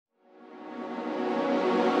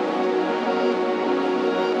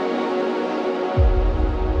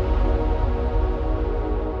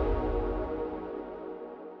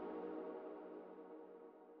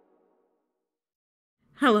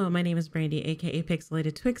Hello, my name is Brandy, aka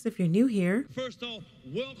PixelatedTwix. If you're new here, First off,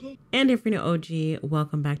 welcome. And if you're new OG,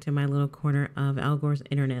 welcome back to my little corner of Al Gore's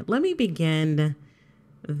internet. Let me begin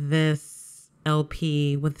this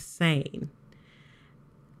LP with saying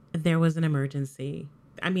there was an emergency.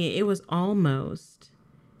 I mean, it was almost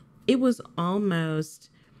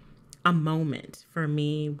a moment for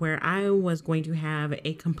me where I was going to have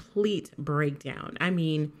a complete breakdown. I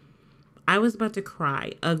mean, I was about to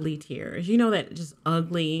cry ugly tears. You know, that just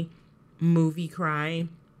ugly movie cry.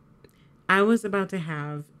 I was about to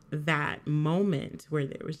have that moment where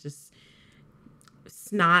there was just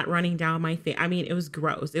snot running down my face. I mean, it was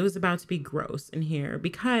gross. It was about to be gross in here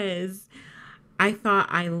because I thought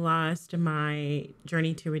I lost my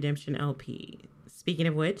Journey to Redemption LP. Speaking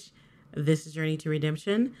of which, this is Journey to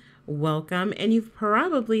Redemption. Welcome. And you've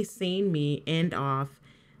probably seen me end off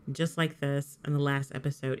just like this in the last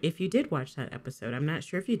episode. If you did watch that episode, I'm not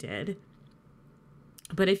sure if you did.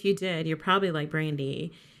 But if you did, you're probably like,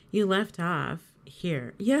 Brandy, you left off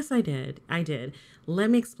here. Yes, I did. Let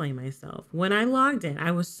me explain myself. When I logged in,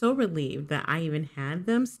 I was so relieved that I even had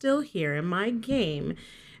them still here in my game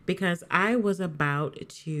because I was about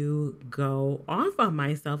to go off on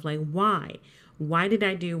myself. Like, why? Why did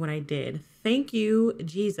I do what I did? Thank you,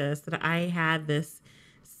 Jesus, that I had this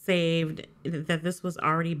saved, that this was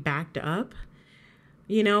already backed up.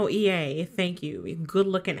 You know, EA, thank you. Good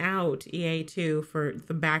looking out, EA, too, for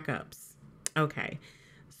the backups. Okay.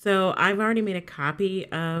 So I've already made a copy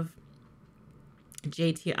of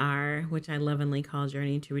JTR, which I lovingly call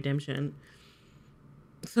Journey to Redemption.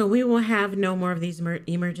 So we will have no more of these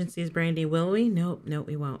emergencies, Brandy, will we? Nope,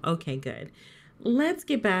 we won't. Okay, good. Let's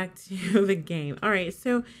get back to the game. All right,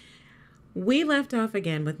 so we left off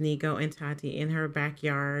again with Nico and Tati in her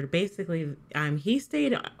backyard. Basically, he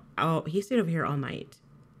stayed over here all night.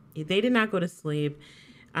 They did not go to sleep.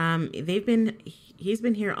 He's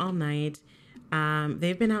been here all night.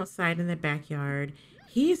 They've been outside in the backyard.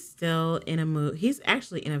 He's still in a mood. He's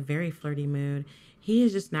actually in a very flirty mood. He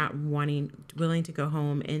is just not willing to go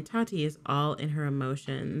home. And Tati is all in her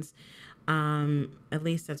emotions. At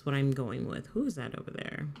least that's what I'm going with. Who is that over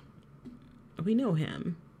there? We know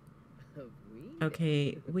him.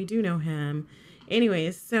 Okay, we do know him.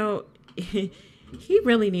 Anyways, so he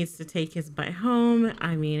really needs to take his butt home.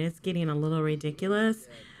 I mean, it's getting a little ridiculous.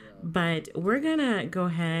 But we're going to go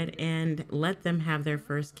ahead and let them have their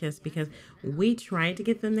first kiss because we tried to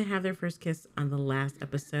get them to have their first kiss on the last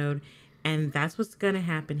episode. And that's what's going to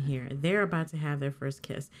happen here. They're about to have their first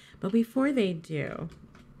kiss. But before they do...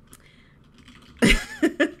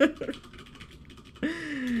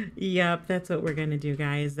 Yep, that's what we're going to do,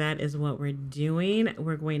 guys. That is what we're doing.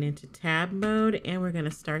 We're going into tab mode, and we're going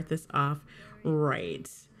to start this off right.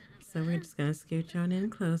 So we're just going to scooch on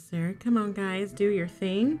in closer. Come on, guys. Do your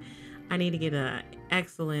thing. I need to get an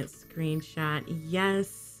excellent screenshot.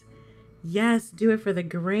 Yes. Yes, do it for the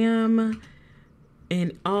gram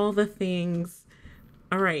and all the things.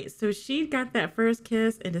 All right, so she got that first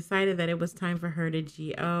kiss and decided that it was time for her to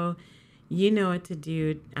GO. You know what to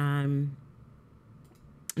do,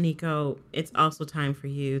 Nico. It's also time for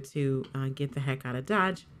you to get the heck out of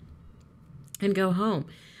Dodge and go home.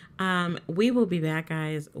 We will be back,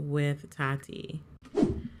 guys, with Tati.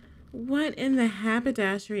 What in the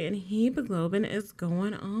haberdashery and hemoglobin is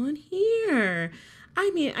going on here?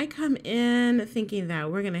 I mean, I come in thinking that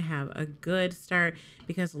we're going to have a good start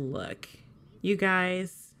because look, you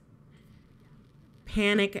guys,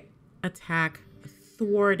 panic attack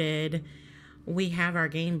thwarted. We have our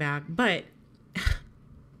game back, but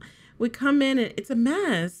we come in and it's a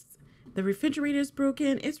mess. The refrigerator's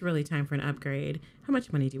broken. It's really time for an upgrade. How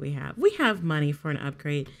much money do we have? We have money for an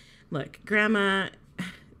upgrade. Look, Grandma,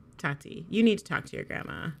 Tati, you need to talk to your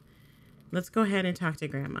grandma. Let's go ahead and talk to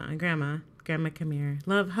Grandma. Grandma, come here.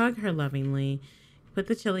 Hug her lovingly. Put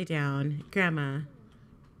the chili down. Grandma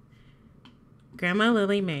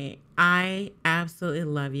Lily Mae, I absolutely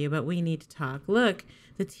love you, but we need to talk. Look,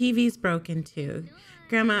 the TV's broken too.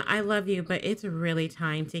 Grandma, I love you, but it's really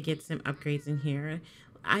time to get some upgrades in here.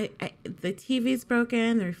 The TV's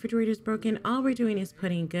broken, the refrigerator's broken. All we're doing is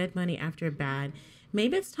putting good money after bad.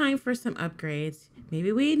 Maybe it's time for some upgrades.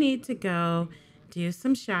 Maybe we need to go do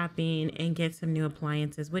some shopping and get some new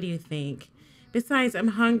appliances. What do you think? Besides, I'm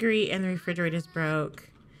hungry and the refrigerator's broke.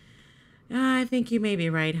 I think you may be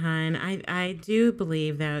right, hon. I do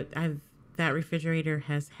believe that that refrigerator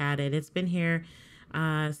has had it. It's been here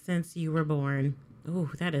since you were born.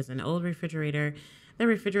 Ooh, that is an old refrigerator. The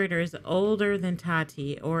refrigerator is older than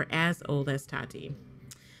Tati, or as old as Tati.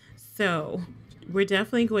 So we're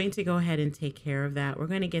definitely going to go ahead and take care of that. We're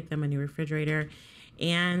going to get them a new refrigerator.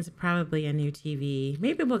 and probably a new TV.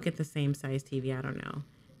 Maybe we'll get the same size TV. I don't know.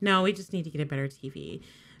 No, we just need to get a better TV.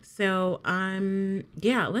 So,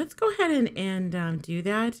 yeah, let's go ahead and do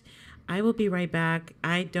that. I will be right back.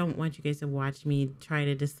 I don't want you guys to watch me try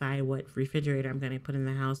to decide what refrigerator I'm going to put in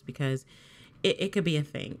the house because it could be a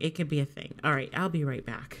thing. It could be a thing. All right, I'll be right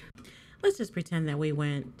back. Let's just pretend that we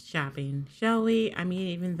went shopping, shall we? I mean,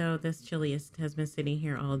 even though this chili has been sitting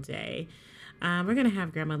here all day, we're gonna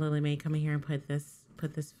have Grandma Lily Mae come in here and put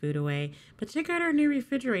this food away. But check out our new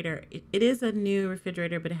refrigerator. It is a new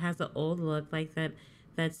refrigerator, but it has an old look like that.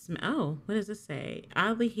 Oh, what does this say?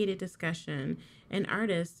 Oddly heated discussion. An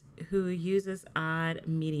artist who uses odd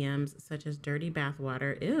mediums such as dirty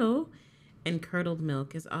bathwater, ew, and curdled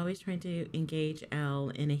milk is always trying to engage Elle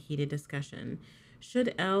in a heated discussion.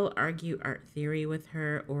 Should Elle argue art theory with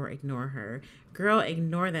her or ignore her? Girl,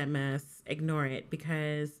 ignore that mess. Ignore it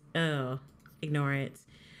because, oh, ignore it.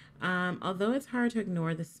 Although it's hard to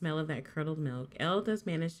ignore the smell of that curdled milk, Elle does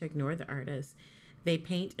manage to ignore the artist. They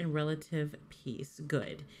paint in relative peace.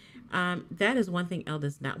 Good. That is one thing Elle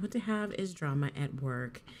does not want to have is drama at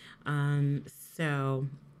work. So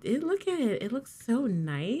look at it. It looks so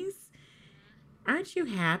nice. Aren't you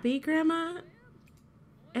happy, Grandma?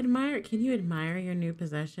 Can you admire your new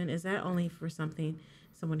possession? Is that only for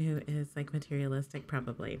someone who is like materialistic?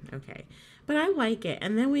 Probably. Okay. But I like it.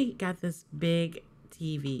 And then we got this big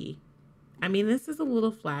TV. I mean, this is a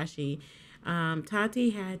little flashy. Tati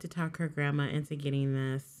had to talk her grandma into getting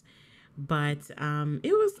this, but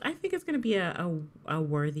I think it's going to be a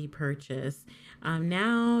worthy purchase.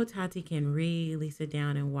 Now Tati can really sit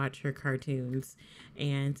down and watch her cartoons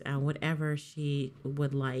and whatever she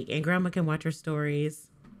would like. And grandma can watch her stories.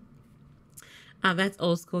 That's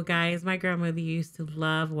old school, guys. My grandmother used to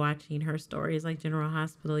love watching her stories like General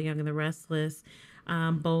Hospital, Young and the Restless,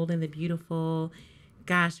 Bold and the Beautiful.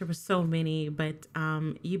 Gosh, there were so many, but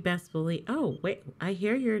you best believe. Oh, wait, I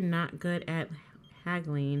hear you're not good at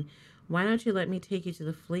haggling. Why don't you let me take you to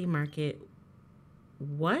the flea market?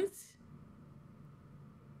 What?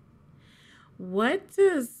 What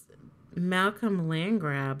does Malcolm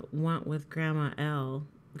Landgrab want with Grandma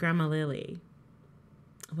Lily?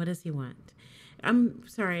 What does he want? I'm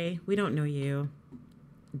sorry, we don't know you.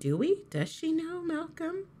 Do we? Does she know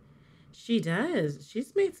Malcolm? She does.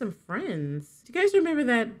 She's made some friends. Do you guys remember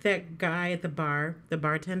that guy at the bar, the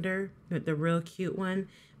bartender, the real cute one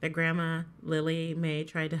that Grandma Lily Mae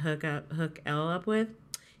tried to hook Elle up with?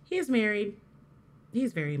 He is married.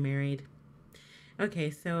 He's very married. Okay,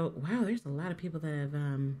 so wow, there's a lot of people that have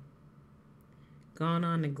gone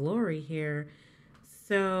on to glory here.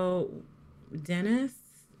 So Dennis,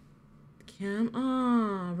 Kim,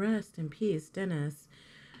 oh, rest in peace, Dennis.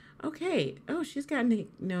 Okay. Oh, she's gotten to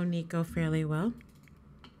know Nico fairly well.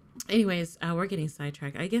 Anyways, we're getting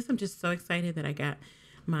sidetracked. I guess I'm just so excited that I got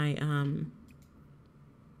my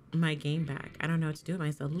my game back. I don't know what to do with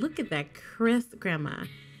myself. Look at that crisp, Grandma.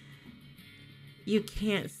 You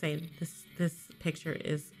can't say this picture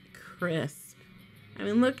is crisp. I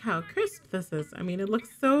mean, look how crisp this is. I mean, it looks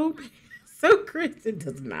so crisp. It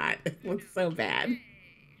does not. It looks so bad.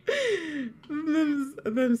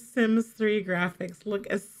 Them Sims 3 graphics look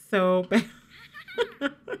so bad.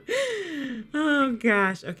 Oh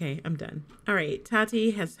gosh. Okay, I'm done. All right,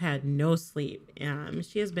 Tati has had no sleep.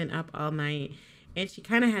 She has been up all night, and she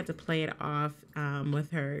kind of had to play it off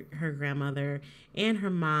with her grandmother and her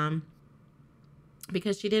mom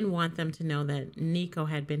because she didn't want them to know that Nico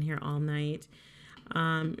had been here all night.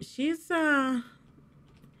 She's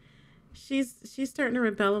starting to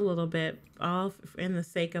rebel a little bit, all in the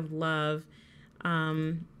sake of love.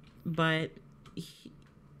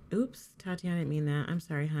 Oops, Tati, I didn't mean that. I'm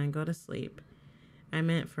sorry, hon. Go to sleep. I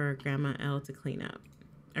meant for Grandma Elle to clean up.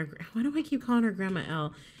 Or why do I keep calling her Grandma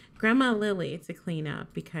Elle? Grandma Lily to clean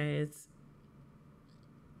up because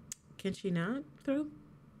can she not throw?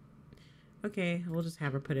 Okay, we'll just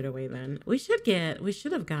have her put it away then. We should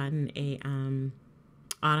have gotten a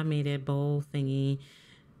automated bowl thingy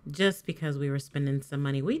just because we were spending some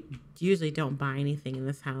money. We usually don't buy anything in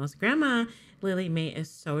this house. Grandma Lily Mae is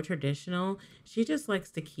so traditional. She just likes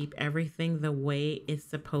to keep everything the way it's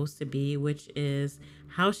supposed to be, which is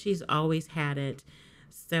how she's always had it.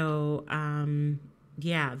 So,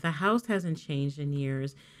 yeah, the house hasn't changed in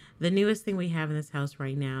years. The newest thing we have in this house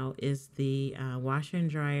right now is the washer and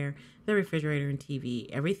dryer, the refrigerator, and TV.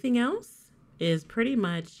 Everything else is pretty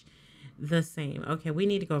much the same. Okay, we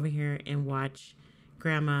need to go over here and watch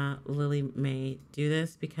Grandma Lily Mae do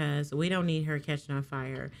this because we don't need her catching on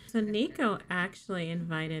fire. So Nico actually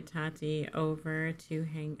invited Tati over to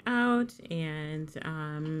hang out, and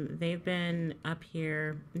they've been up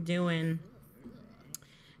here doing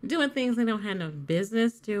doing things they don't have no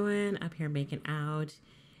business doing, up here making out.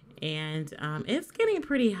 And it's getting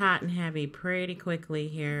pretty hot and heavy pretty quickly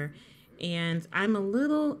here. And I'm a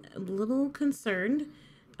little concerned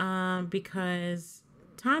because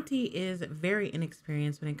Tati is very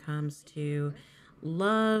inexperienced when it comes to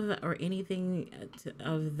love or anything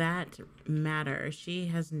of that matter. She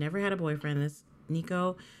has never had a boyfriend. This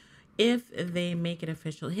Nico, if they make it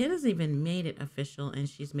official, he hasn't even made it official, and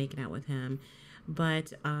she's making out with him.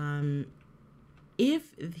 But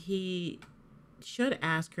if he should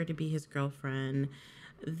ask her to be his girlfriend,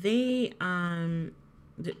 they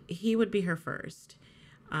he would be her first.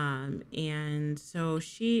 And so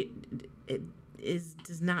she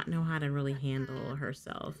does not know how to really handle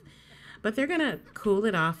herself. But they're gonna cool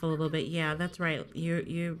it off a little bit. Yeah, that's right.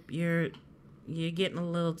 You're getting a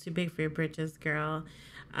little too big for your britches, girl.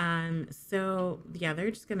 So yeah,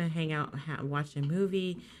 they're just gonna hang out, watch a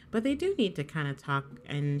movie, but they do need to kind of talk,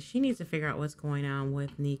 and she needs to figure out what's going on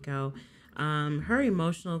with Nico. Her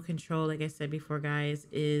emotional control, like I said before, guys,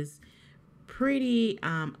 is pretty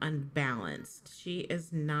unbalanced. She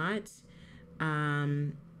is not,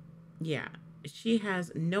 yeah, she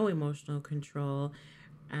has no emotional control,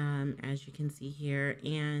 as you can see here,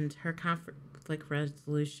 and her conflict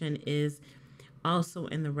resolution is also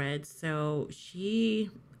in the red. So she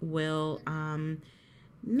will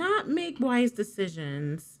not make wise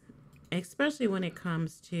decisions, especially when it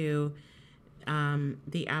comes to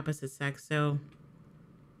the opposite sex. So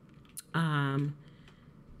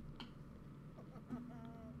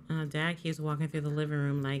Dad keeps walking through the living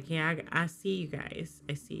room like, yeah, I see you guys.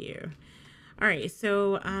 I see you. All right,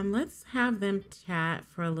 so let's have them chat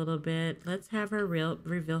for a little bit. Let's have her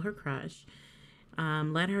reveal her crush.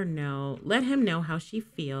 Let him know how she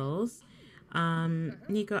feels.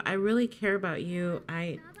 Nico, I really care about you.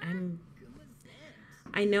 I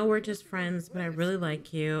know we're just friends, but I really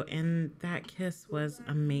like you. And that kiss was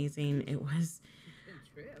amazing.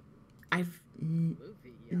 I've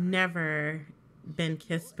never been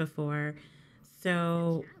kissed before.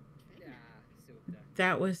 So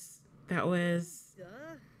that was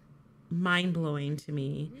mind blowing to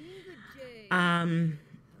me.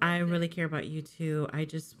 I really care about you too. I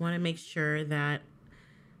just want to make sure that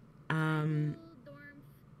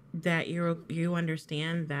that you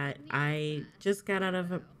understand that I just got out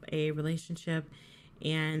of a relationship,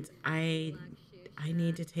 and I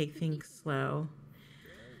need to take things slow.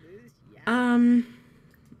 Um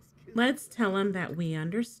let's tell him that we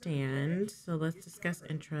understand. So let's discuss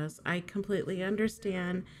interests. I completely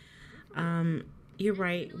understand. Um you're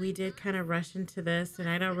right. We did kind of rush into this, and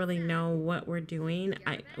I don't really know what we're doing.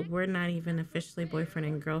 We're not even officially boyfriend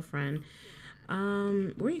and girlfriend.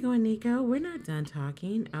 Where you going, Nico? We're not done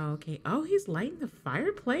talking. Oh, okay. Oh, he's lighting the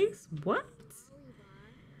fireplace? What?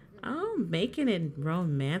 Oh, making it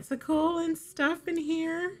romantical and stuff in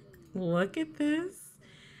here. Look at this.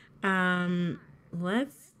 Um,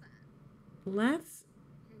 let's let's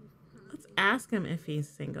let's ask him if he's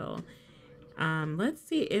single. Let's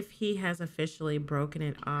see if he has officially broken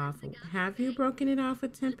it off. Have you broken it off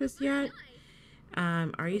with Tempest yet?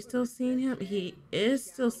 Are you still seeing him? He is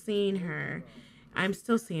still seeing her. I'm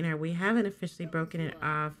still seeing her. We haven't officially broken it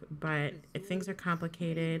off, but things are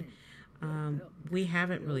complicated. We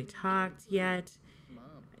haven't really talked yet.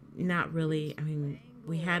 Not really. I mean,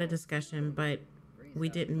 we had a discussion, but we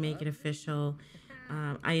didn't make it official.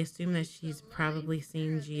 I assume that she's probably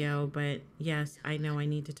seen Geo, but yes, I know I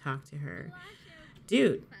need to talk to her.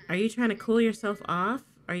 Dude, are you trying to cool yourself off?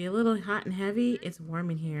 Are you a little hot and heavy? It's warm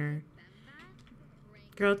in here.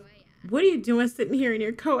 Girl, what are you doing sitting here in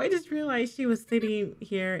your coat? I just realized she was sitting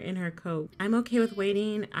here in her coat. I'm okay with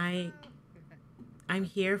waiting. I'm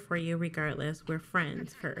here for you regardless. We're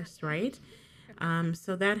friends first, right?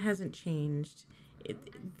 So that hasn't changed.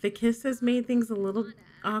 The kiss has made things a little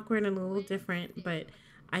awkward and a little different, but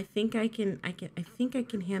I think I can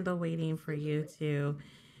handle waiting for you to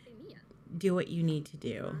do what you need to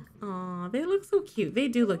do. Aw, they look so cute. They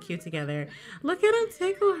do look cute together. Look at him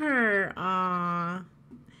tickle her. Aw.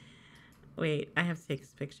 Wait, I have to take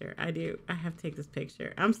this picture. I do. I have to take this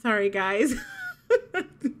picture. I'm sorry, guys.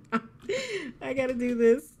 I gotta do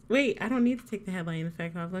this. Wait, I don't need to take the headline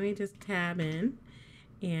effect off. Let me just tab in.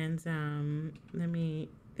 And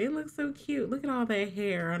they look so cute. Look at all that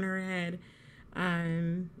hair on her head.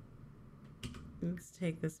 Um, let's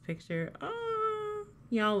take this picture. Oh,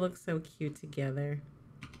 y'all look so cute together.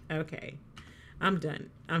 Okay, I'm done.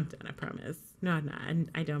 I promise. No, I'm not.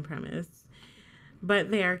 I don't promise.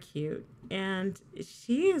 But they are cute. And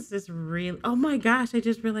she is just really, oh my gosh, I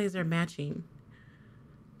just realized they're matching.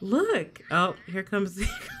 Look. Oh, here comes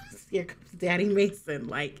Here comes Daddy Mason.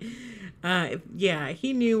 Like, yeah,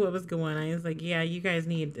 he knew what was going on. He was like, yeah, you guys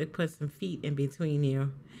need to put some feet in between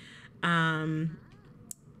you. Um,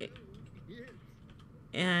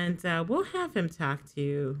 and we'll have him talk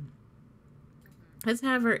to. Let's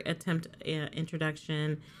have her attempt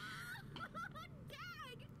introduction.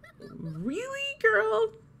 Really,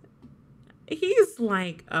 girl? He's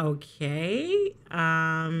like, okay.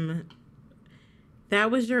 That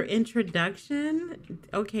was your introduction?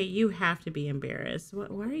 Okay, you have to be embarrassed.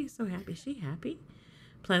 Why are you so happy? Is she happy?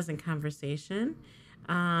 Pleasant conversation.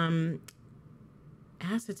 Asked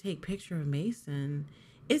to take picture of Mason.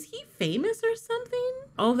 Is he famous or something?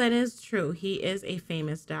 Oh, that is true. He is a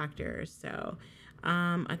famous doctor. So,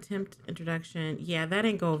 attempt introduction. Yeah, that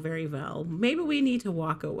didn't go very well. Maybe we need to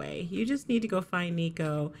walk away. You just need to go find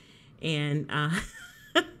Nico and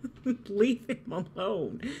leave him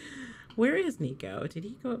alone. Where is Nico? Did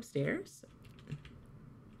he go upstairs?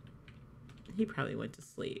 He probably went to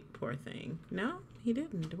sleep. Poor thing. No, he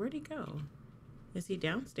didn't. Where'd he go? Is he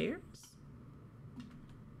downstairs?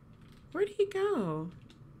 Where'd he go?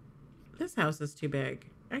 This house is too big.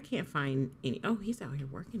 I can't find any. Oh, he's out here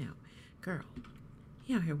working out. Girl,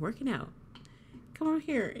 he out here working out. Come over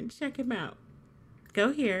here and check him out.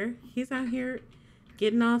 Go here. He's out here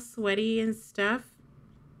getting all sweaty and stuff.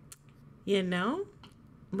 You know?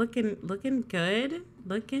 Looking good.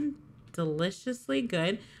 Looking deliciously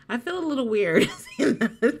good. I feel a little weird. I feel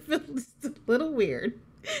just a little weird.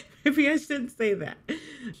 Maybe I shouldn't say that.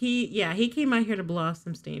 He came out here to blow off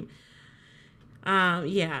some steam.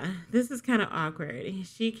 Yeah, this is kind of awkward.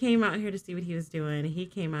 She came out here to see what he was doing. He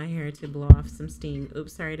came out here to blow off some steam.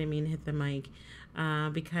 Oops, sorry, I didn't mean to hit the mic.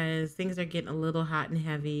 Because things are getting a little hot and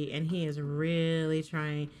heavy, and he is really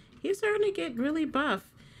trying. He's starting to get really buff.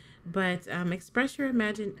 But express your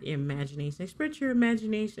imagination. Express your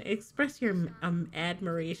imagination. Express your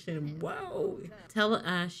admiration. Whoa!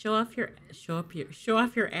 Show off your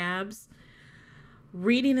abs.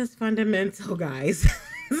 Reading is fundamental, guys.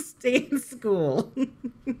 Stay in school.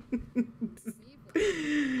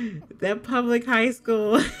 That public high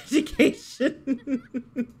school education.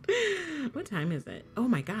 What time is it? Oh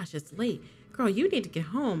my gosh, it's late. Girl, you need to get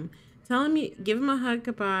home. Tell him, give him a hug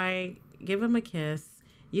goodbye. Give him a kiss.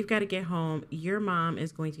 You've got to get home. Your mom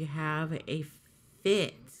is going to have a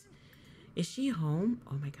fit. Is she home?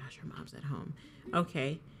 Oh my gosh, her mom's at home.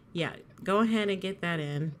 Okay. Yeah, go ahead and get that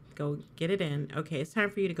in. Go get it in. Okay, it's time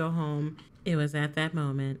for you to go home. It was at that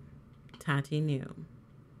moment Tati knew.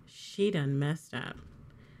 She done messed up.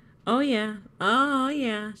 Oh yeah. Oh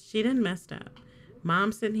yeah. She done messed up.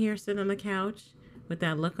 Mom sitting on the couch with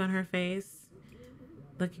that look on her face.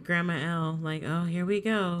 Look at Grandma Elle like, oh, here we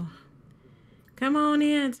go. Come on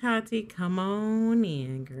in, Tati. Come on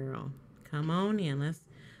in, girl. Come on in. Let's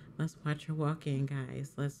watch her walk in,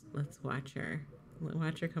 guys. Let's watch her.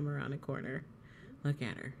 Watch her come around the corner. Look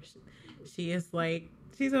at her. She is like,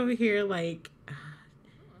 she's over here like,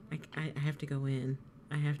 I have to go in.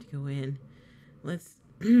 I have to go in. Let's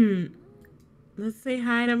say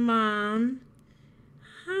hi to Mom.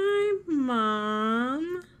 Hi,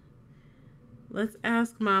 Mom. Let's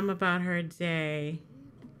ask Mom about her day.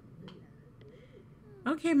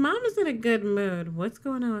 Okay, Mom is in a good mood. What's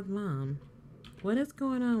going on with Mom? What is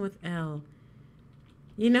going on with Elle?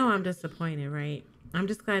 You know I'm disappointed, right? I'm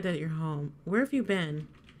just glad that you're home. Where have you been?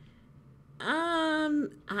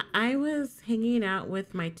 I was hanging out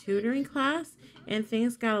with my tutoring class and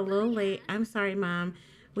things got a little late. I'm sorry, Mom.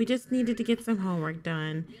 We just needed to get some homework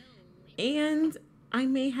done. And I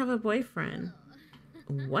may have a boyfriend.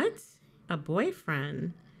 What? A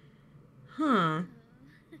boyfriend? Huh.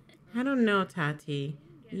 I don't know, Tati.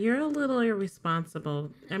 You're a little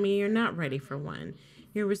irresponsible. I mean, you're not ready for one.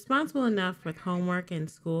 You're responsible enough with homework and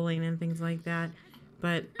schooling and things like that.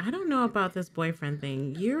 But I don't know about this boyfriend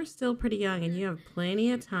thing. You're still pretty young and you have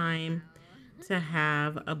plenty of time to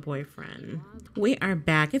have a boyfriend. We are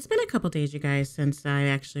back. It's been a couple days, you guys, since I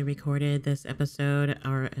actually recorded this episode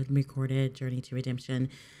or recorded Journey to Redemption.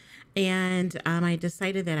 And I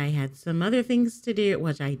decided that I had some other things to do,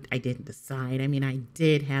 which I didn't decide. I mean, I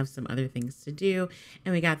did have some other things to do,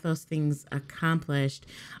 and we got those things accomplished.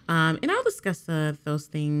 And I'll discuss those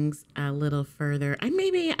things a little further.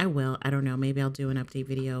 Maybe I will. I don't know. Maybe I'll do an update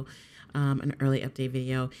video, an early update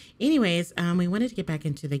video. Anyways, we wanted to get back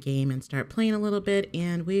into the game and start playing a little bit.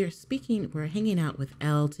 And we're hanging out with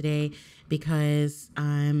Elle today because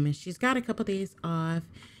she's got a couple days off.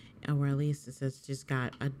 Or at least it says she's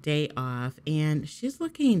got a day off, and she's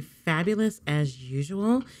looking fabulous as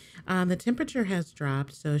usual. The temperature has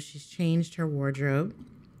dropped, so she's changed her wardrobe.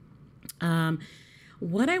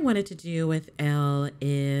 What I wanted to do with Elle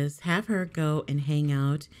is have her go and hang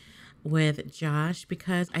out with Josh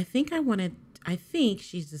because I think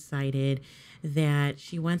she's decided that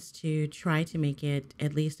she wants to try to make it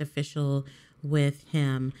at least official with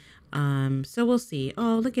him. So we'll see.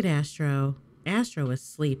 Oh, look at Astro. Astro was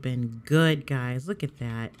sleeping good, guys. Look at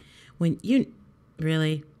that. When you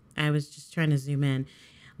really, I was just trying to zoom in.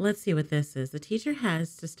 Let's see what this is. The teacher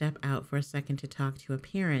has to step out for a second to talk to a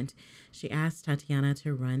parent. She asked Tatiana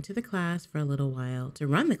to run the class for a little while.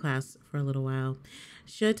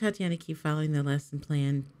 Should Tatiana keep following the lesson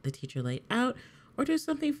plan the teacher laid out or do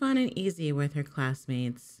something fun and easy with her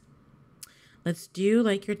classmates? Let's do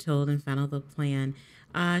like you're told and follow the plan.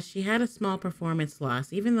 She had a small performance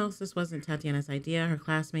loss. Even though this wasn't Tatiana's idea, her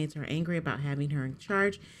classmates are angry about having her in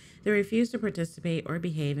charge. They refuse to participate or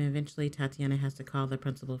behave, and eventually Tatiana has to call the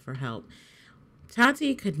principal for help.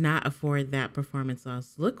 Tati could not afford that performance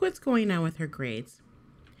loss. Look what's going on with her grades.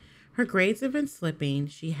 Her grades have been slipping.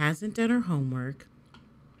 She hasn't done her homework.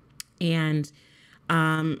 And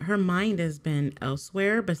her mind has been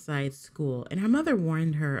elsewhere besides school. And her mother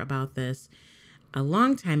warned her about this a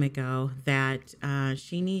long time ago, that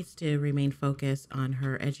she needs to remain focused on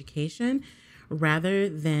her education rather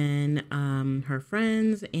than her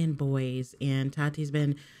friends and boys. And Tati's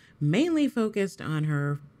been mainly focused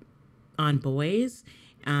on boys.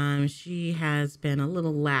 She has been a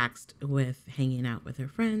little laxed with hanging out with her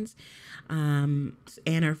friends. And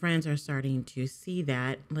her friends are starting to see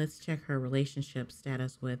that. Let's check her relationship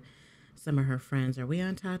status with some of her friends. Are we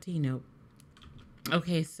on Tati? Nope.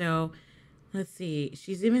 Okay, so let's see.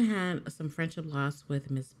 She's even had some friendship loss with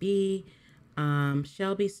Miss B.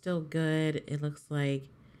 Shelby's still good. It looks like,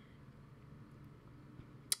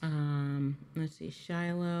 let's see,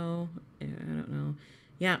 Shiloh. I don't know.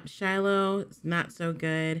 Yeah, Shiloh is not so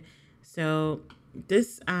good. So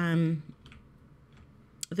this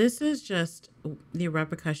is just the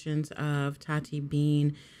repercussions of Tati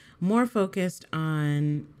being more focused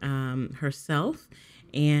on herself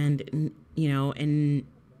and, and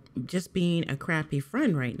just being a crappy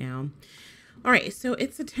friend right now. All right, so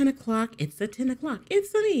it's a 10 o'clock. It's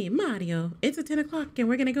me, Mario. It's a 10 o'clock, and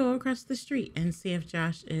we're going to go across the street and see if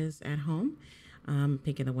Josh is at home.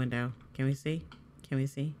 Picking the window. Can we see?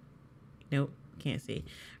 Nope, can't see.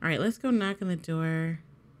 All right, let's go knock on the door.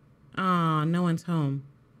 Oh, no one's home.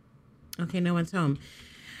 Okay, no one's home.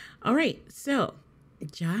 All right, so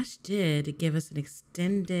Josh did give us an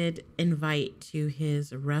extended invite to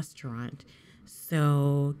his restaurant.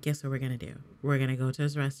 So guess what we're going to do? We're going to go to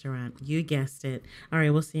his restaurant. You guessed it. All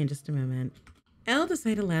right, we'll see in just a moment. Elle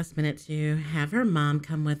decided last minute to have her mom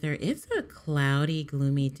come with her. It's a cloudy,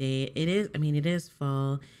 gloomy day. It is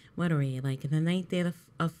fall. What are we, like in the 9th day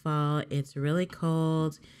of fall? It's really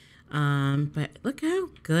cold. But look how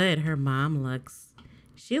good her mom looks.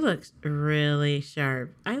 She looks really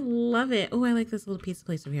sharp. I love it. Oh, I like this little pizza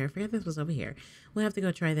place over here. I forgot this was over here. We'll have to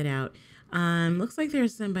go try that out. Looks like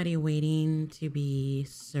there's somebody waiting to be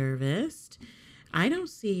serviced. I don't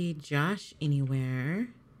see Josh anywhere.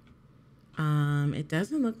 It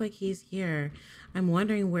doesn't look like he's here. I'm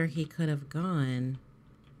wondering where he could have gone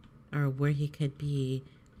or where he could be.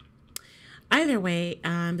 Either way,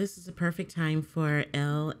 this is a perfect time for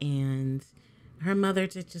Elle and her mother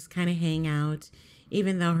to just kind of hang out,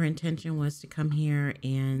 even though her intention was to come here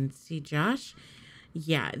and see Josh.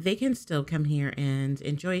 Yeah, they can still come here and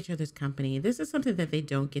enjoy each other's company. This is something that they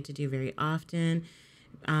don't get to do very often.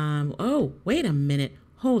 Oh, wait a minute.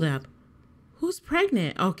 Hold up. Who's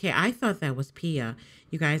pregnant? Okay, I thought that was Pia.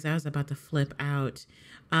 You guys, I was about to flip out.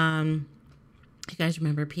 You guys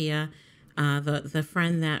remember Pia? The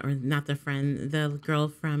friend that, or not the friend, the girl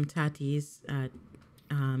from Tati's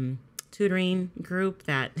tutoring group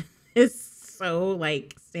that is so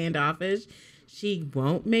like standoffish. She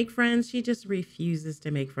won't make friends. She just refuses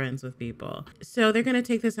to make friends with people. So they're going to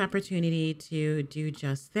take this opportunity to do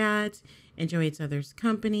just that, enjoy each other's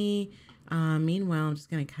company. Meanwhile, I'm just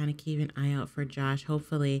going to kind of keep an eye out for Josh.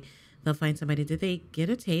 Hopefully they'll find somebody. Did they get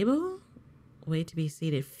a table? Wait to be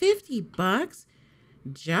seated. $50?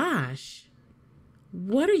 Josh,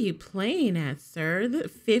 what are you playing at, sir?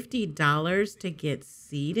 $50 to get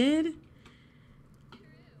seated?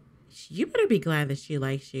 You better be glad that she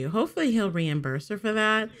likes you. Hopefully he'll reimburse her for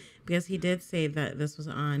that, because he did say that this was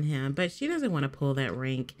on him. But she doesn't want to pull that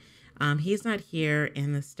rank. He's not here,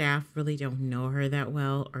 and the staff really don't know her that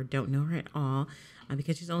well, or don't know her at all,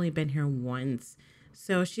 because she's only been here once.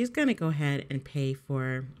 So she's going to go ahead and pay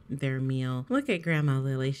for their meal. Look at Grandma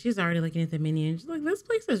Lily. She's already looking at the menu, and she's like, this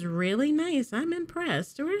place is really nice. I'm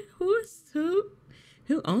impressed. Who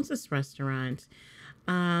owns this restaurant?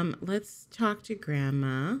 Let's talk to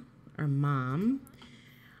Grandma or Mom.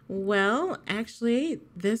 Well, actually,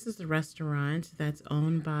 this is a restaurant that's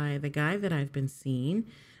owned by the guy that I've been seeing.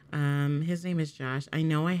 His name is Josh. I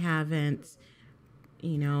know I haven't,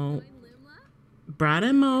 you know, brought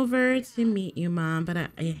him over to meet you, Mom, but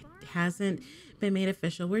it hasn't been made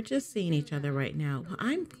official. We're just seeing each other right now. Well,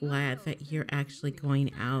 I'm glad that you're actually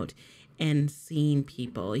going out and seeing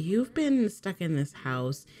people. You've been stuck in this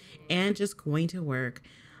house and just going to work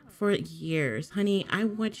for years. Honey, I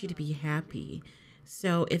want you to be happy.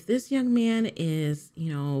 So if this young man is,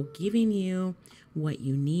 giving you what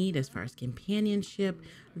you need as far as companionship,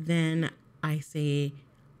 then I say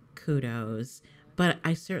kudos. But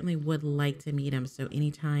I certainly would like to meet him. So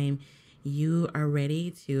anytime you are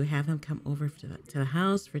ready to have him come over to the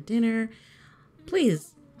house for dinner,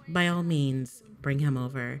 please, by all means, bring him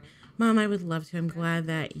over. Mom, I would love to. I'm glad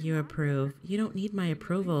that you approve. You don't need my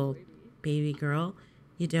approval, baby girl.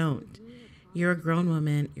 You don't. You're a grown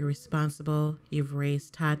woman. You're responsible. You've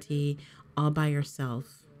raised Tati all by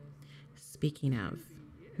yourself. Speaking of,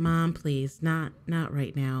 Mom, please, not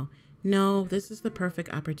right now. No, this is the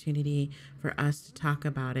perfect opportunity for us to talk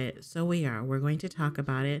about it. So we are. We're going to talk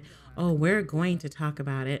about it. Oh, we're going to talk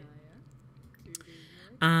about it.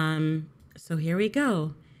 So here we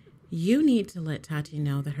go. You need to let Tati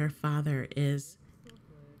know that her father is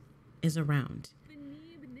around.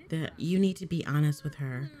 That you need to be honest with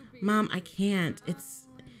her. Mom, I can't.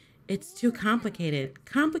 It's too complicated.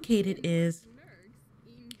 Complicated is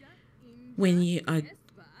when a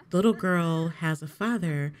little girl has a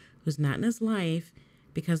father who's not in his life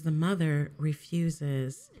because the mother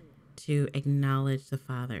refuses to acknowledge the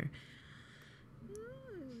father.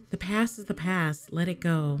 The past is the past. Let it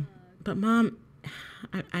go. But Mom,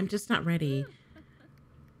 I'm just not ready.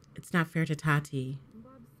 It's not fair to Tati.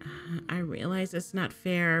 I realize it's not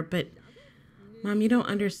fair, but Mom, you don't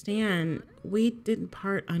understand. We didn't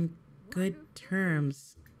part on good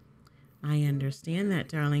terms. I understand that,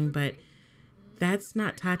 darling, but that's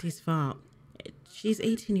not Tati's fault. She's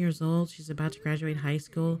 18 years old. She's about to graduate high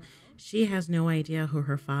school. She has no idea who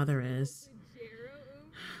her father is.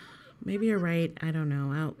 Maybe you're right. I don't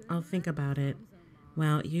know. I'll think about it.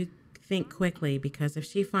 Well, you think quickly, because if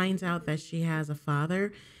she finds out that she has a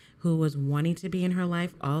father who was wanting to be in her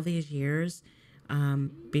life all these years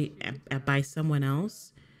by someone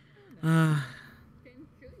else, Mom,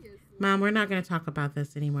 we're not going to talk about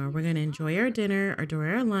this anymore. We're going to enjoy our dinner or do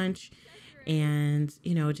our lunch and,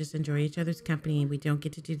 just enjoy each other's company. We don't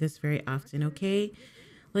get to do this very often, okay?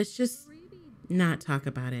 Let's just not talk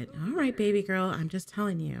about it. All right, baby girl, I'm just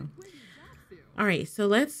telling you. All right, so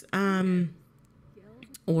let's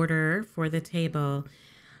order for the table.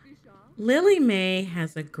 Lily Mae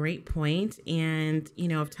has a great point, and,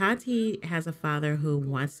 if Tati has a father who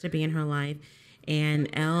wants to be in her life and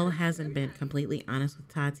Elle hasn't been completely honest with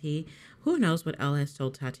Tati, who knows what Elle has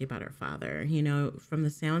told Tati about her father? From the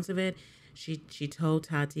sounds of it, she told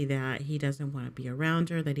Tati that he doesn't want to be around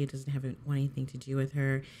her, that he doesn't want anything to do with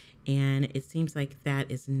her, and it seems like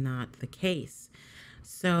that is not the case.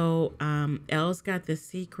 So Elle's got this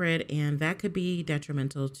secret, and that could be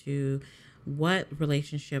detrimental to what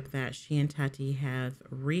relationship that she and Tati have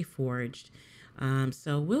reforged.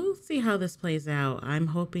 So we'll see how this plays out. I'm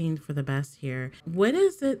hoping for the best here. What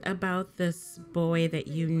is it about this boy that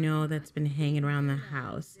that's been hanging around the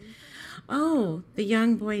house? Oh, the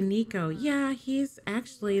young boy Nico. Yeah, he's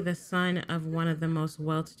actually the son of one of the most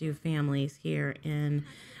well-to-do families here in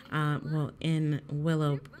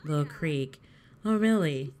Willow Creek. Oh,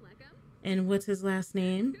 really? And what's his last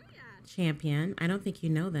name? Champion. I don't think you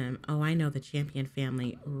know them. Oh, I know the Champion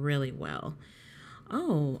family really well.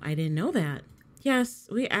 Oh, I didn't know that. Yes,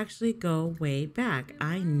 we actually go way back.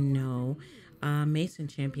 I know Mason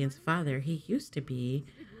Champion's father. He used to be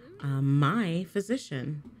my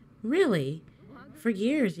physician. Really? For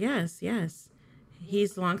years, yes.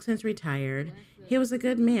 He's long since retired. He was a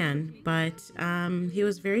good man, but he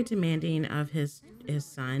was very demanding of his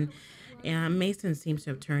son. Mason seems to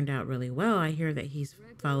have turned out really well. I hear that he's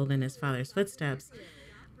followed in his father's footsteps.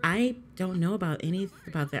 I don't know about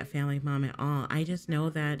that family, Mom, at all. I just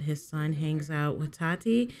know that his son hangs out with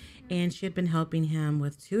Tati, and she had been helping him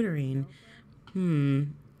with tutoring.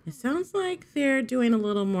 It sounds like they're doing a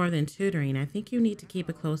little more than tutoring. I think you need to keep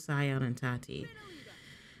a close eye out on Tati.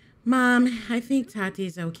 Mom, I think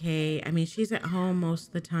Tati's okay. I mean, she's at home most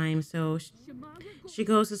of the time, so she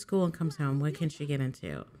goes to school and comes home. What can she get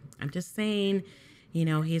into? I'm just saying,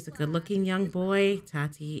 he's a good-looking young boy.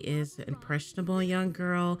 Tati is an impressionable young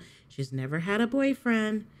girl. She's never had a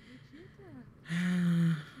boyfriend.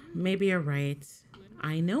 Maybe you're right.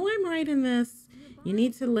 I know I'm right in this. You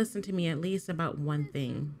need to listen to me at least about one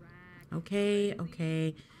thing. Okay.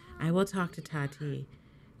 I will talk to Tati.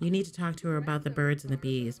 You need to talk to her about the birds and the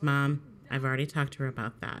bees. Mom, I've already talked to her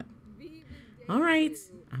about that. All right.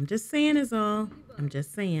 I'm just saying is all. I'm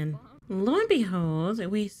just saying. Lo and behold,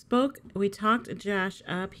 we talked Josh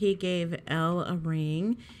up. He gave Elle a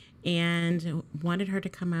ring and wanted her to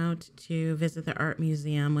come out to visit the art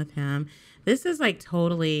museum with him. This is like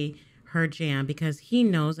totally her jam because he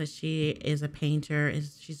knows that she is a painter,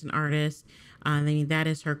 she's an artist. I mean, that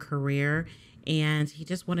is her career. And he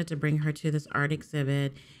just wanted to bring her to this art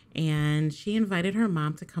exhibit. And she invited her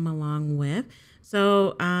mom to come along with.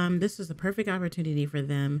 So this was a perfect opportunity for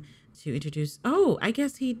them to introduce. Oh, I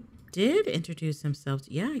guess he did introduce himself.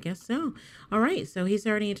 Yeah, I guess so. All right. So he's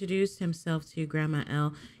already introduced himself to Grandma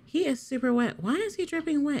Elle. He is super wet. Why is he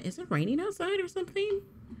dripping wet? Is it raining outside or something?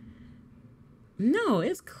 No,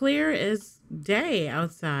 it's clear as day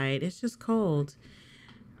outside. It's just cold.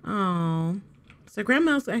 Oh. So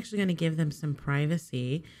Grandma's actually going to give them some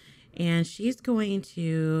privacy. And she's going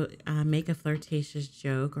to make a flirtatious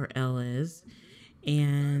joke, or Elle is.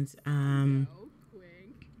 And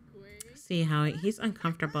see how he's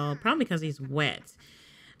uncomfortable, probably because he's wet.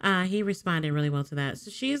 He responded really well to that.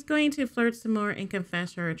 So she's going to flirt some more and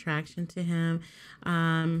confess her attraction to him.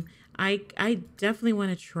 I definitely want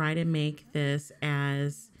to try to make this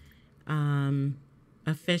as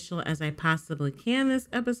official as I possibly can this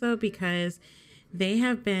episode, because they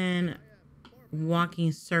have been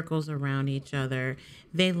walking circles around each other.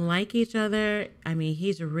 They like each other. I mean,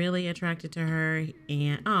 he's really attracted to her,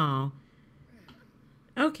 and oh,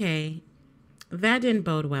 okay, that didn't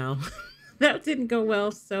bode well. That didn't go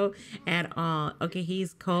well so at all. Okay,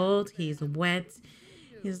 he's cold, he's wet.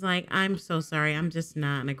 He's like, I'm so sorry. I'm just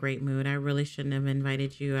not in a great mood. I really shouldn't have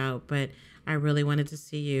invited you out, but I really wanted to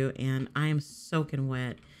see you, and I am soaking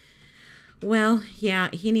wet. Well, yeah,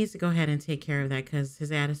 he needs to go ahead and take care of that because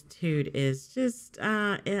his attitude is just,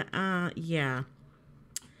 yeah.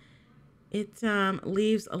 It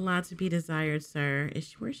leaves a lot to be desired, sir.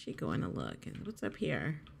 Where's she going to look? And what's up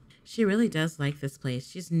here? She really does like this place.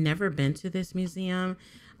 She's never been to this museum.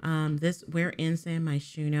 We're in San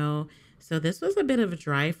Myshuno, so this was a bit of a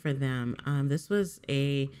drive for them. This was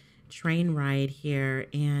a train ride here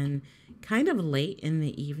and kind of late in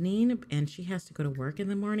the evening, and she has to go to work in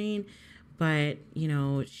the morning. But, you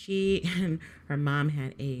know, she and her mom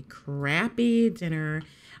had a crappy dinner.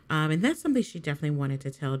 And that's something she definitely wanted to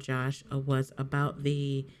tell Josh was about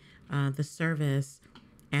the service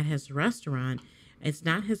at his restaurant. It's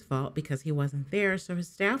not his fault because he wasn't there. So his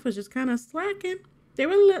staff was just kind of slacking. They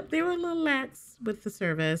were a little lax with the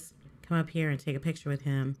service. Come up here and take a picture with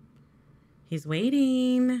him. He's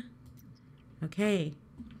waiting. Okay.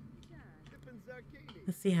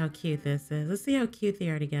 Let's see how cute this is. Let's see how cute they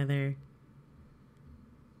are together.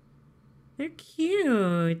 They're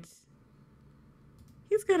cute.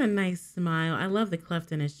 He's got a nice smile. I love the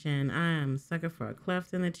cleft in his chin. I'm a sucker for a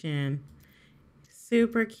cleft in the chin.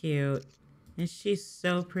 Super cute. And she's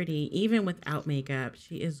so pretty. Even without makeup,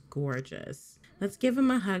 she is gorgeous. Let's give him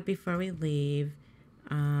a hug before we leave.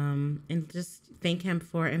 And just thank him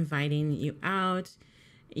for inviting you out.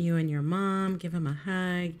 You and your mom. Give him a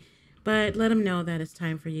hug. But let him know that it's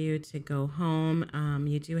time for you to go home.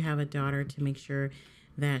 You do have a daughter to make sure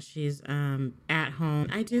that she's at home.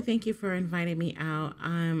 I do thank you for inviting me out.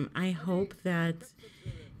 I hope that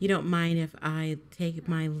you don't mind if I take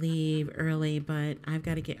my leave early, but I've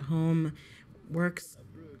got to get home. Works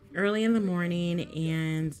early in the morning,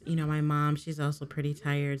 and you know, my mom, she's also pretty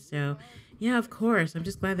tired. So yeah, of course, I'm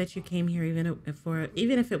just glad that you came here, even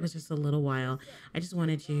if it was just a little while. I just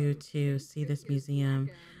wanted you to see this museum.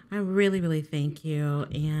 I really thank you,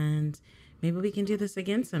 and maybe we can do this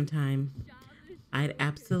again sometime. I'd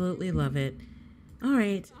absolutely love it. All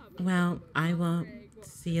right. Well, I will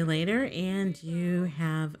see you later, and you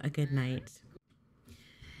have a good night.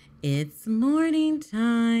 It's morning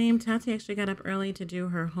time. Tati actually got up early to do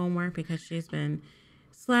her homework because she's been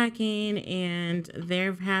slacking, and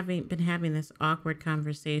they've been having this awkward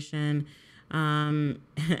conversation.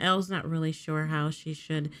 Elle's not really sure how she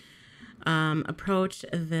should approach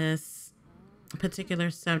this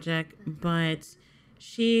particular subject, but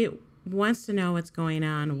she wants to know what's going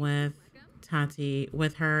on with Tati,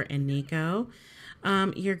 with her and Nico.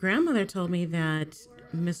 Your grandmother told me that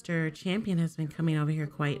Mr. Champion has been coming over here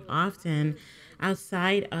quite often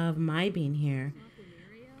outside of my being here.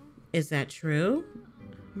 Is that true?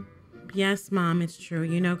 Yes, Mom, it's true.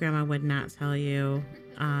 You know Grandma would not tell you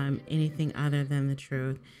anything other than the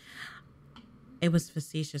truth. It was a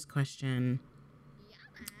facetious question.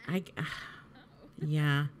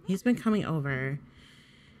 Yeah, he's been coming over.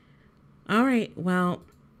 All right, well,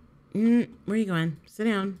 where are you going? Sit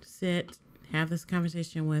down, have this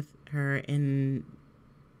conversation with her, and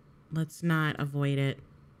Let's not avoid it.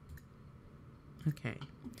 Okay.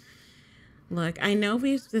 Look, I know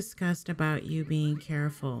we've discussed about you being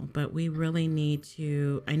careful, but we really need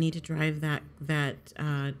to. I need to drive that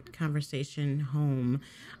conversation home.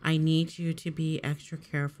 I need you to be extra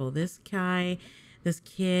careful. This guy, this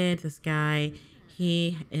guy,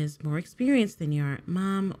 he is more experienced than you are.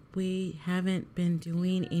 Mom, we haven't been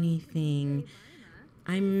doing anything.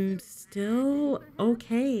 I'm still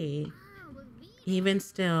okay. Even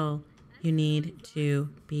still, you need to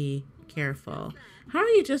be careful. How are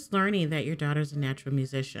you just learning that your daughter's a natural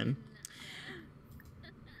musician?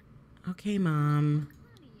 Okay, Mom.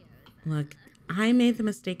 Look, I made the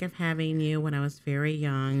mistake of having you when I was very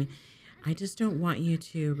young. I just don't want you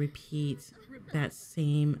to repeat that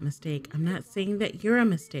same mistake. I'm not saying that you're a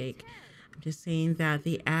mistake. I'm just saying that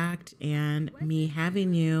the act and me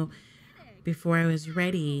having you before I was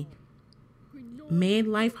ready made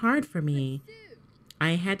life hard for me.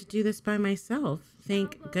 I had to do this by myself.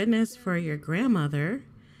 Thank goodness for your grandmother,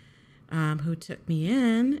 who took me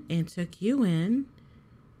in and took you in.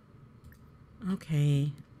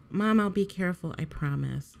 Okay. Mom, I'll be careful, I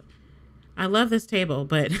promise. I love this table,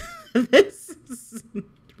 but this is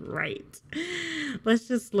right. Let's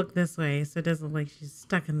just look this way so it doesn't look like she's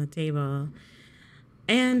stuck in the table.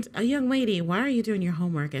 And a young lady, why are you doing your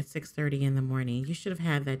homework at 6:30 in the morning? You should have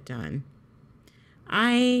had that done.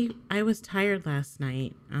 I was tired last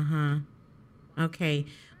night. Okay.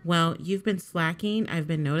 Well, you've been slacking. I've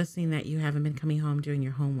been noticing that you haven't been coming home doing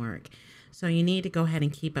your homework. So you need to go ahead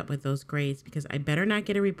and keep up with those grades because I better not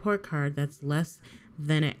get a report card that's less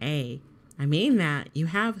than an A. I mean that. You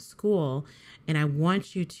have school and I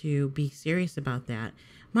want you to be serious about that.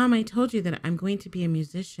 Mom, I told you that I'm going to be a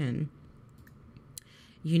musician.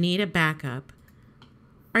 You need a backup.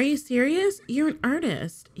 Are you serious? You're an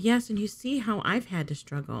artist. Yes, and you see how I've had to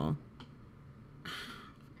struggle.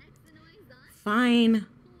 Fine.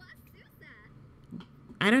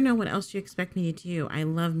 I don't know what else you expect me to do. I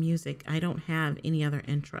love music. I don't have any other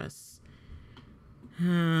interests.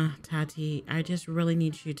 Tati, I just really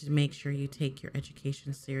need you to make sure you take your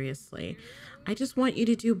education seriously. I just want you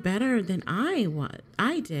to do better than I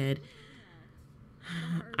did.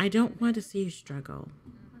 I don't want to see you struggle.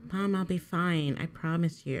 Mom, I'll be fine. I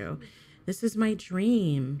promise you. This is my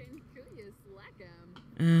dream.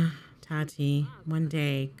 Tati, one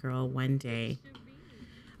day, girl, one day.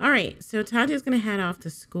 All right, so Tati's going to head off to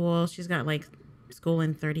school. She's got like school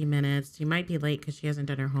in 30 minutes. She might be late because she hasn't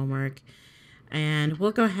done her homework. And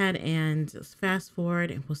we'll go ahead and fast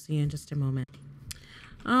forward and we'll see you in just a moment.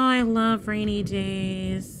 Oh, I love rainy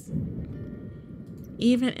days.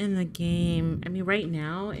 Even in the game. I mean, right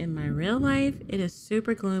now in my real life, it is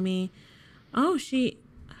super gloomy. Oh,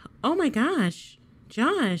 oh my gosh.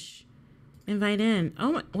 Josh, invite in.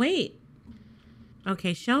 Oh, wait.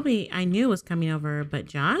 Okay, Shelby, I knew was coming over, but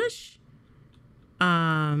Josh?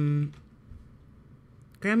 Grandma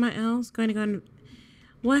Elle's going to go.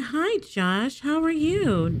 Well, hi, Josh. How are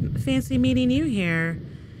you? Fancy meeting you here.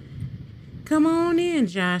 Come on in,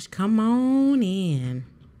 Josh. Come on in.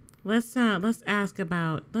 Let's ask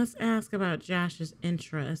about Josh's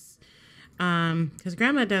interests. Because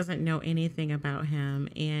Grandma doesn't know anything about him,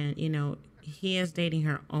 and you know he is dating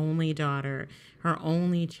her only daughter, her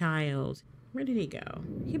only child. Where did he go?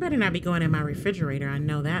 He better not be going in my refrigerator. I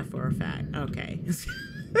know that for a fact. Okay.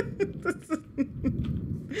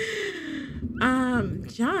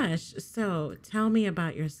 Josh, so tell me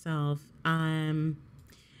about yourself.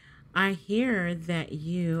 I hear that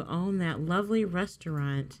you own that lovely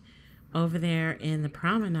restaurant over there in the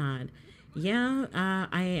promenade. Yeah,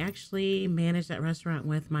 I actually manage that restaurant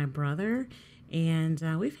with my brother, and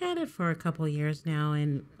we've had it for a couple years now,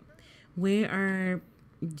 and we are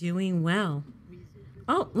doing well.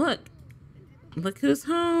 Oh, look who's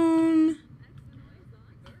home.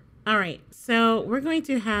 All right, so we're going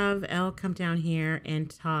to have Elle come down here and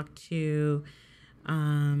talk to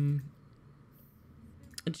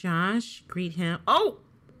Josh, greet him. Oh!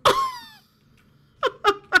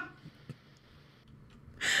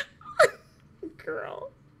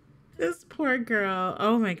 Girl. This poor girl.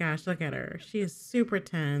 Oh my gosh, look at her. She is super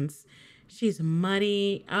tense. She's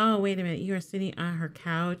muddy. Oh, wait a minute. You are sitting on her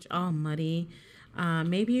couch all muddy.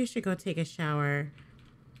 Maybe you should go take a shower.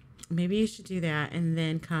 Maybe you should do that and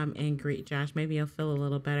then come and greet Josh. Maybe you'll feel a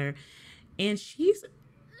little better. And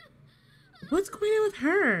what's going on with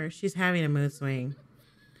her? She's having a mood swing.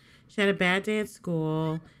 She had a bad day at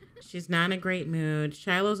school. She's not in a great mood.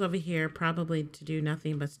 Shiloh's over here probably to do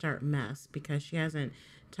nothing but start mess because she hasn't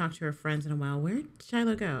talked to her friends in a while. Where'd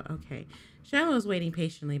Shiloh go? Okay. Shiloh is waiting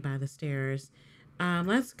patiently by the stairs.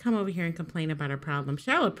 Let's come over here and complain about our problem.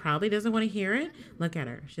 Charlotte probably doesn't want to hear it. Look at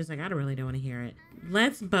her. She's like, I really don't want to hear it.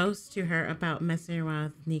 Let's boast to her about messing around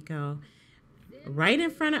with Nico right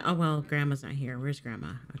in front of... Oh, well, Grandma's not here. Where's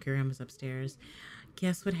Grandma? Okay, Grandma's upstairs.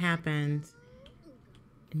 Guess what happened?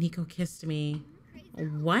 Nico kissed me.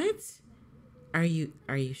 What? Are you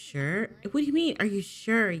sure? What do you mean? Are you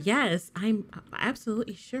sure? Yes, I'm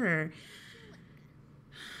absolutely sure.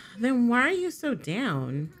 Then why are you so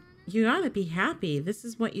down? You ought to be happy. This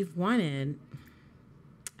is what you've wanted.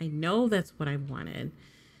 I know that's what I wanted.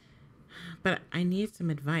 But I need some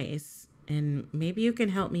advice. And maybe you can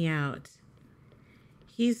help me out.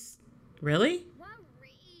 He's... Really?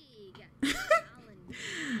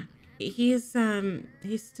 He's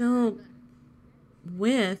still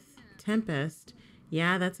with Tempest.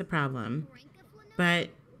 Yeah, that's a problem. But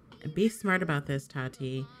be smart about this,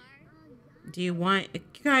 Tati. Do you want...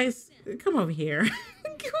 Guys, come over here.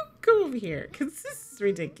 Come over here, because this is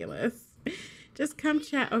ridiculous. Just come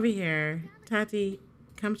chat over here. Tati,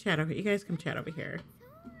 come chat over here. You guys come chat over here.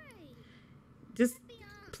 Just,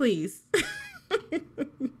 please.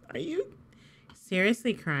 Are you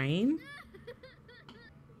seriously crying?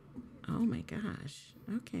 Oh my gosh.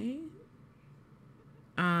 Okay.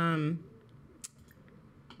 No.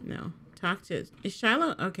 Talk to... Is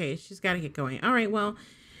Shiloh? Okay, she's got to get going. All right, well...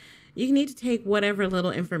 You need to take whatever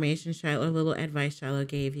little information Shiloh, little advice Shiloh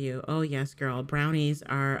gave you. Oh, yes, girl. Brownies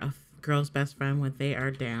are a girl's best friend when they are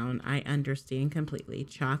down. I understand completely.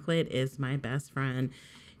 Chocolate is my best friend.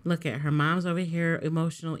 Look at her. Mom's over here,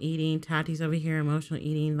 emotional eating. Tati's over here, emotional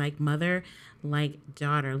eating. Like mother, like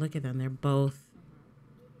daughter. Look at them. They're both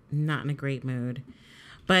not in a great mood.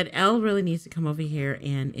 But Elle really needs to come over here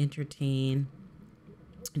and entertain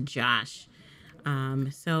Josh.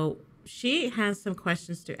 So... She has some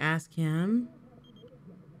questions to ask him.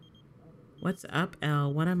 What's up,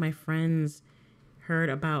 Elle? One of my friends heard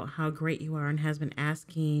about how great you are and has been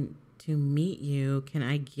asking to meet you. Can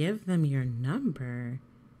I give them your number?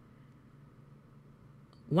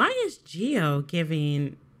 Why is Gio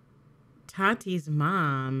giving Tati's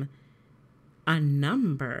mom a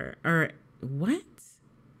number? Or what?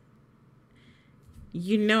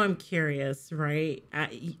 You know I'm curious, right?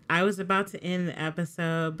 I was about to end the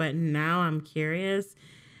episode, but now I'm curious.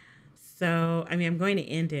 So, I mean, I'm going to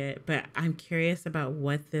end it, but I'm curious about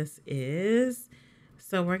what this is.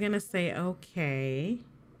 So we're going to say, okay.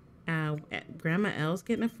 Grandma Elle's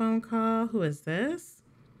getting a phone call. Who is this?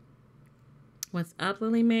 What's up,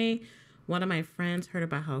 Lily Mae? One of my friends heard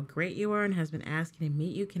about how great you are and has been asking to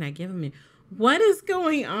meet you. Can I give him a... What is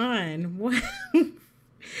going on? What...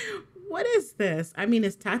 What is this? I mean,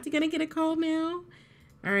 is Tati going to get a call now?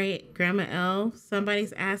 All right, Grandma Elle,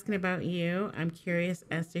 somebody's asking about you. I'm curious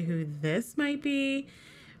as to who this might be.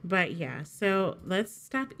 But yeah, so let's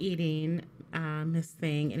stop eating this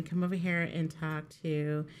thing and come over here and talk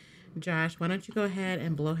to Josh. Why don't you go ahead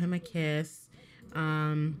and blow him a kiss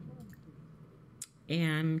and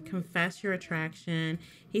confess your attraction.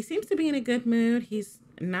 He seems to be in a good mood. He's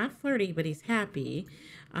not flirty, but he's happy.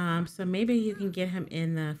 So maybe you can get him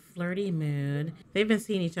in the flirty mood. They've been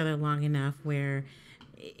seeing each other long enough where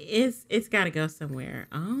it's got to go somewhere.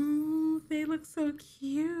 Oh, they look so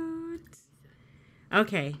cute.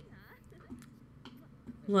 Okay.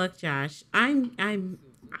 Look, Josh, I'm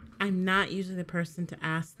not usually the person to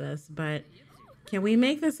ask this, but can we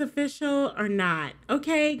make this official or not?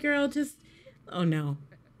 Okay, girl, just... Oh, no.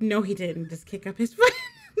 No, he didn't. Just kick up his foot.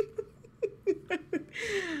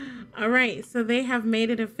 All right, so they have made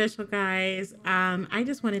it official, guys. I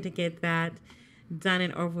just wanted to get that done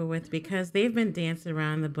and over with because they've been dancing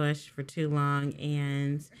around the bush for too long,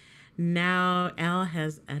 and now Elle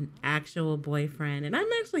has an actual boyfriend, and I'm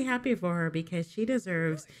actually happy for her because she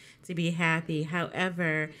deserves to be happy.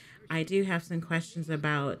 However, I do have some questions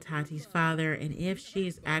about Tati's father and if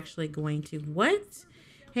she's actually going to... What?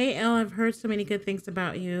 Hey, Elle, I've heard so many good things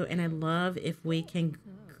about you, and I'd love if we can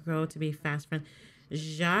grow to be fast friends.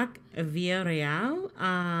 Jacques Villarreal?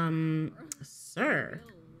 Sir.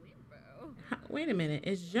 Wait a minute.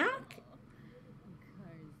 Is Jacques...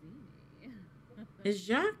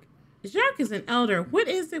 Jacques is an elder. What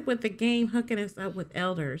is it with the game hooking us up with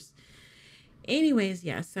elders? Anyways,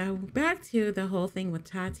 yeah, so back to the whole thing with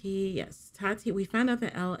Tati. Yes, Tati, we found out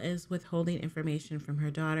that Elle is withholding information from her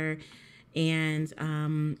daughter.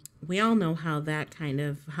 And we all know how that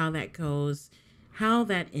goes, how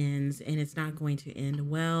that ends, and it's not going to end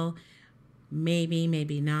well. Maybe,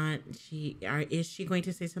 maybe not. Is she going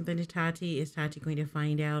to say something to Tati? Is Tati going to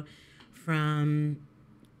find out from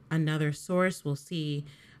another source? We'll see.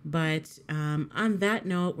 But on that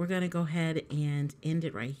note, we're going to go ahead and end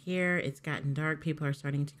it right here. It's gotten dark. People are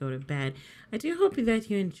starting to go to bed. I do hope that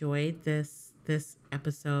you enjoyed this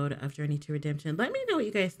episode of Journey to Redemption. Let me know what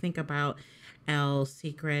you guys think about Elle's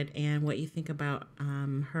secret and what you think about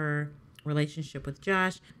her relationship with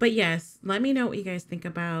Josh. But yes, let me know what you guys think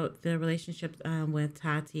about the relationship with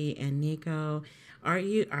Tati and Nico.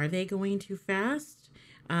 Are they going too fast?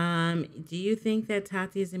 Do you think that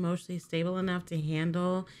Tati is emotionally stable enough to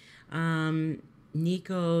handle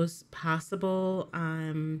Nico's possible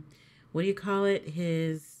what do you call it?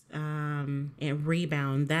 His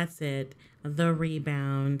rebound. That's it. The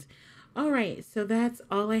rebound. All right, so that's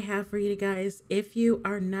all I have for you guys. If you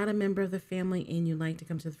are not a member of the family and you'd like to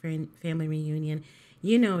come to the family reunion,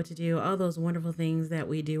 you know what to do. All those wonderful things that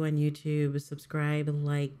we do on YouTube. Subscribe,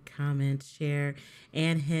 like, comment, share,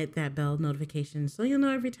 and hit that bell notification so you'll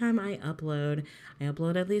know every time I upload. I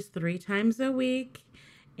upload at least 3 times a week.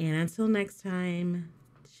 And until next time,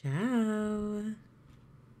 ciao.